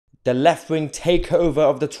The left-wing takeover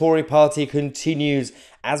of the Tory party continues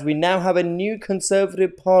as we now have a new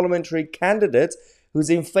Conservative parliamentary candidate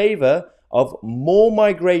who's in favour of more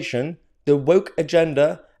migration, the woke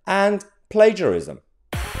agenda and plagiarism.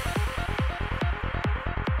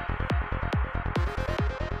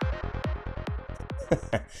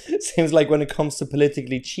 Seems like when it comes to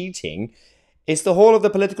politically cheating, it's the whole of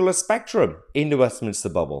the political spectrum in the Westminster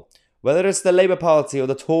bubble. Whether it's the Labour Party or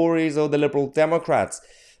the Tories or the Liberal Democrats,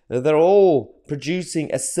 they're all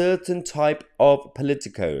producing a certain type of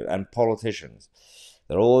politico and politicians.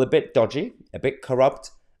 They're all a bit dodgy, a bit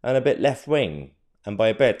corrupt, and a bit left-wing. And by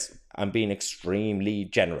a bit, I'm being extremely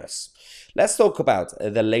generous. Let's talk about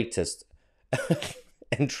the latest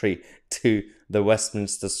entry to the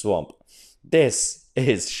Westminster swamp. This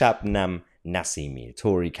is Shabnam Nassimi,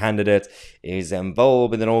 Tory candidate, is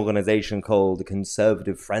involved in an organisation called the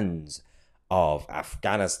Conservative Friends of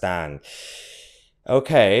Afghanistan.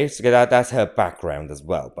 Okay, so that's her background as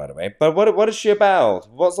well, by the way. But what is she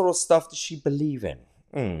about? What sort of stuff does she believe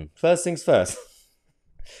in? First things first.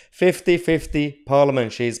 50-50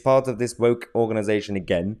 Parliament. She's part of this woke organisation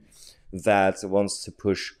again that wants to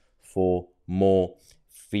push for more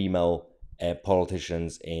female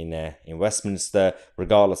politicians in Westminster,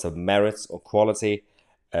 regardless of merits or quality,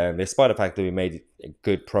 despite the fact that we made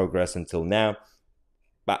good progress until now.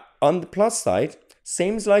 But on the plus side,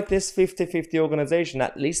 seems like this 50-50 organization,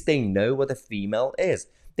 at least they know what a female is.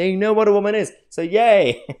 They know what a woman is. So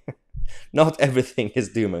yay! Not everything is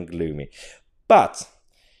doom and gloomy. But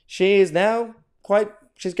she is now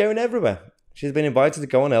she's going everywhere. She's been invited to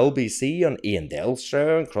go on LBC, on Ian Dale's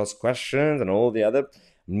show, and Cross Questions, and all the other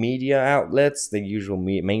media outlets, the usual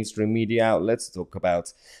mainstream media outlets, talk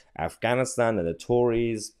about Afghanistan and the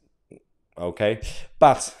Tories. Okay.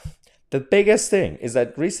 But the biggest thing is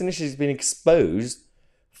that recently she's been exposed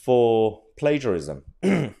for plagiarism.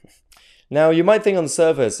 Now, you might think on the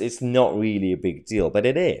surface it's not really a big deal, but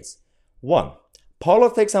it is. One,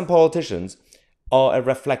 politics and politicians are a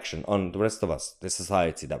reflection on the rest of us, the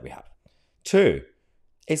society that we have. Two,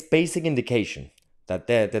 it's basic indication that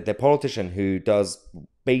the politician who does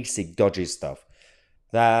basic dodgy stuff,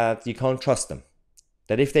 that you can't trust them.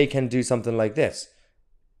 That if they can do something like this,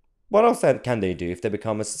 what else can they do if they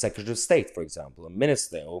become a Secretary of State, for example, a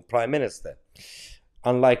minister or Prime Minister?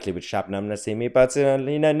 Unlikely with Shabnam Nassimi, but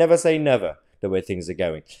never say never the way things are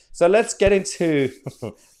going. So let's get into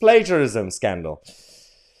plagiarism scandal.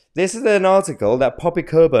 This is an article that Poppy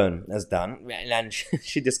Coburn has done, and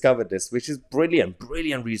she discovered this, which is brilliant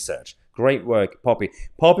research. Great work, Poppy.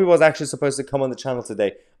 Poppy was actually supposed to come on the channel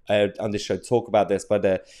today on this show to talk about this,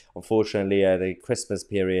 but unfortunately, the Christmas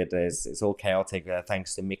period is all chaotic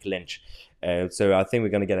thanks to Mick Lynch. So I think we're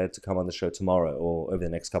going to get her to come on the show tomorrow or over the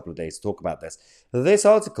next couple of days to talk about this. This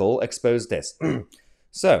article exposed this.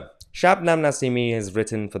 So, Shabnam Nassimi has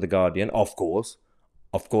written for The Guardian, of course.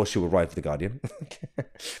 Of course she will write for The Guardian.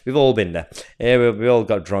 We've all been there. Yeah, we all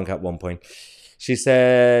got drunk at one point. She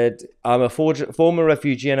said, I'm a former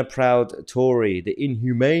refugee and a proud Tory. The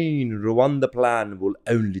inhumane Rwanda plan will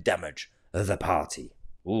only damage the party.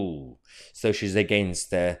 Ooh. So she's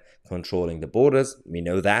against controlling the borders. We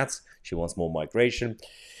know that. She wants more migration.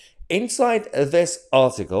 Inside this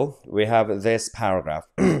article, we have this paragraph.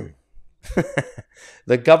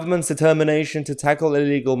 The government's determination to tackle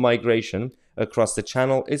illegal migration across the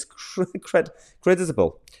channel is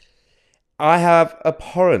creditable. I have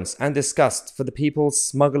abhorrence and disgust for the people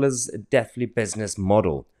smugglers' deathly business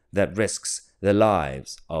model that risks the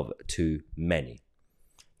lives of too many.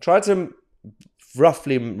 Try to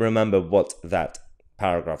roughly remember what that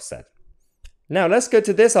paragraph said. Now let's go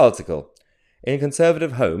to this article in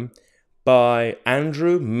Conservative Home by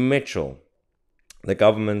Andrew Mitchell. The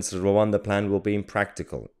government's Rwanda plan will be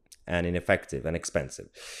impractical and ineffective and expensive.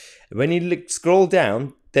 When you scroll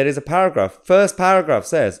down, there is a paragraph. First paragraph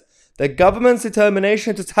says, the government's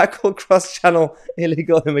determination to tackle cross-channel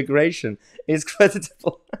illegal immigration is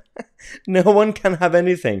creditable. No one can have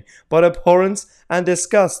anything but abhorrence and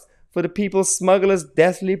disgust for the people smugglers'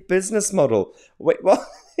 deathly business model. Wait, what?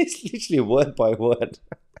 It's literally word by word.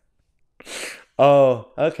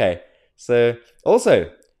 Oh, okay. So, also,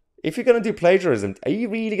 if you're going to do plagiarism, are you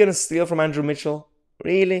really going to steal from Andrew Mitchell?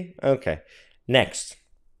 Really? Okay. Next.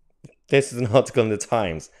 This is an article in the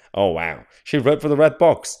Times. Oh, wow. She wrote for the Red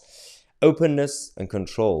Box. Openness and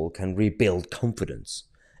control can rebuild confidence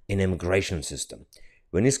in immigration system.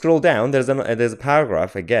 When you scroll down, there's a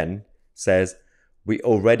paragraph, again, says, we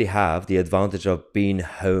already have the advantage of being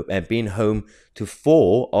home to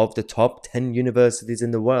 4 of the top 10 universities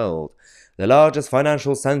in the world. the largest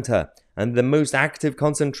financial center, and the most active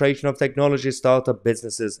concentration of technology startup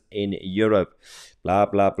businesses in Europe. Blah,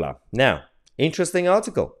 blah, blah. Now, interesting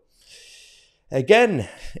article. Again,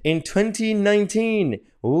 in 2019,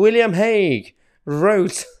 William Hague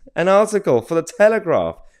wrote an article for The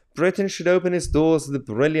Telegraph. Britain should open its doors to the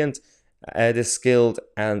brilliant, the skilled,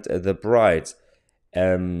 and the bright.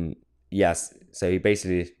 Yes, so he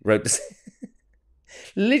basically wrote this.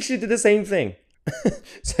 Literally did the same thing.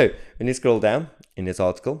 So, when you scroll down in this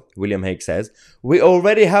article, William Hague says, we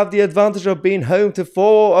already have the advantage of being home to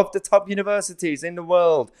 4 of the top universities in the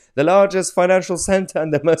world, the largest financial center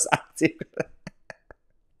and the most active.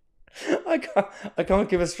 I can't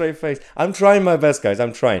give a straight face. I'm trying my best, guys.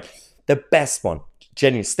 I'm trying. The best one.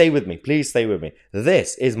 Jenny, stay with me. Please stay with me.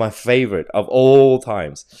 This is my favorite of all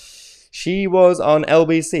times. She was on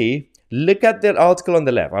LBC. Look at the article on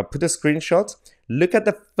the left. I put a screenshot. Look at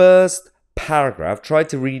the first paragraph. Try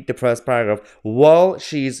to read the first paragraph while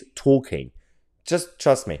she's talking. Just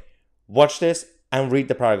trust me. Watch this and read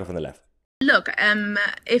the paragraph on the left. Look,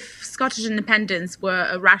 if Scottish independence were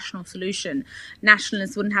a rational solution,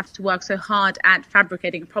 nationalists wouldn't have to work so hard at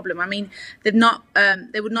fabricating a problem. I mean, they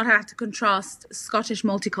would not have to contrast Scottish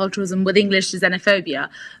multiculturalism with English xenophobia,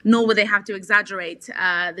 nor would they have to exaggerate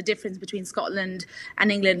the difference between Scotland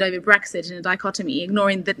and England over Brexit in a dichotomy,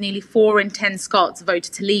 ignoring that nearly 4 in 10 Scots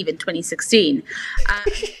voted to leave in 2016.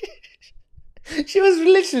 She was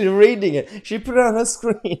literally reading it. She put it on her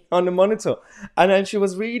screen, on the monitor, and then she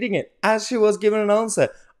was reading it as she was giving an answer.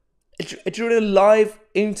 During a live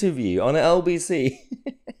interview on LBC.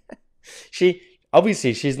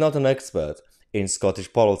 She's not an expert in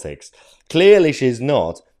Scottish politics. Clearly she's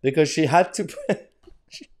not, because she had to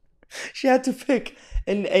pick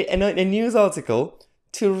a news article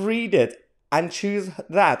to read it and choose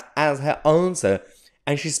that as her answer,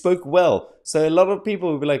 and she spoke well. So a lot of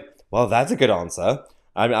people would be like, well, that's a good answer.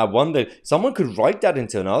 I wonder, someone could write that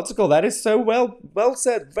into an article. That is so well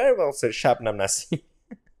said. Very well said, Shabnam Nassim.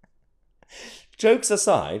 Jokes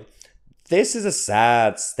aside, this is a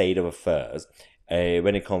sad state of affairs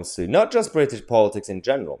when it comes to not just British politics in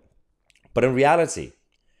general, but in reality,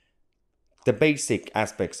 the basic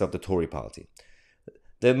aspects of the Tory party.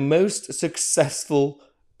 The most successful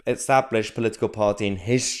established political party in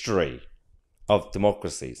history of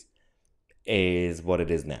democracies is what it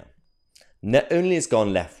is now. Not only has it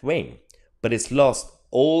gone left wing, but it's lost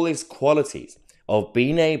all its qualities of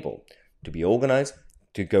being able to be organized,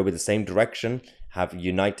 to go with the same direction, have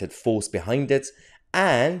united force behind it,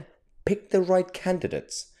 and pick the right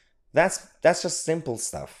candidates. That's just simple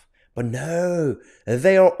stuff. But no,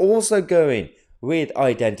 they are also going with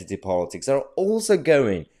identity politics. They're also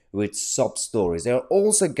going with sub-stories. They're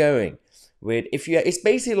also going with, it's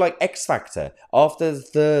basically like X Factor after the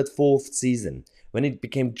 3rd, 4th season, when it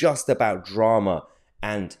became just about drama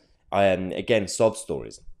and, again,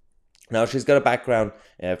 sub-stories. Now, she's got a background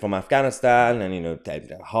from Afghanistan and,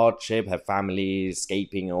 hardship, her family,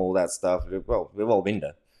 escaping, all that stuff. Well, we've all been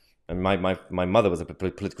there. And my mother was a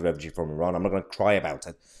political refugee from Iran. I'm not going to cry about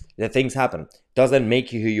it. Things happen. Doesn't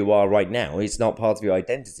make you who you are right now. It's not part of your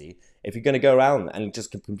identity. If you're going to go around and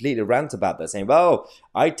just completely rant about that, saying, well,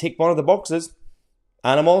 I tick one of the boxes,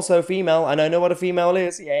 and I'm also female, and I know what a female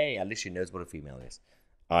is. Yay, at least she knows what a female is.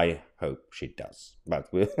 I hope she does.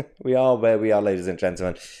 But we are where we are, ladies and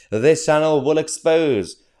gentlemen. This channel will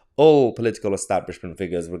expose all political establishment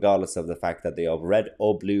figures, regardless of the fact that they are red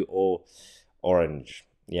or blue or orange.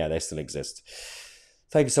 Yeah, they still exist.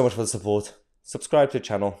 Thank you so much for the support. Subscribe to the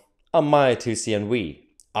channel. I'm Tousi, and we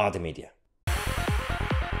are the media.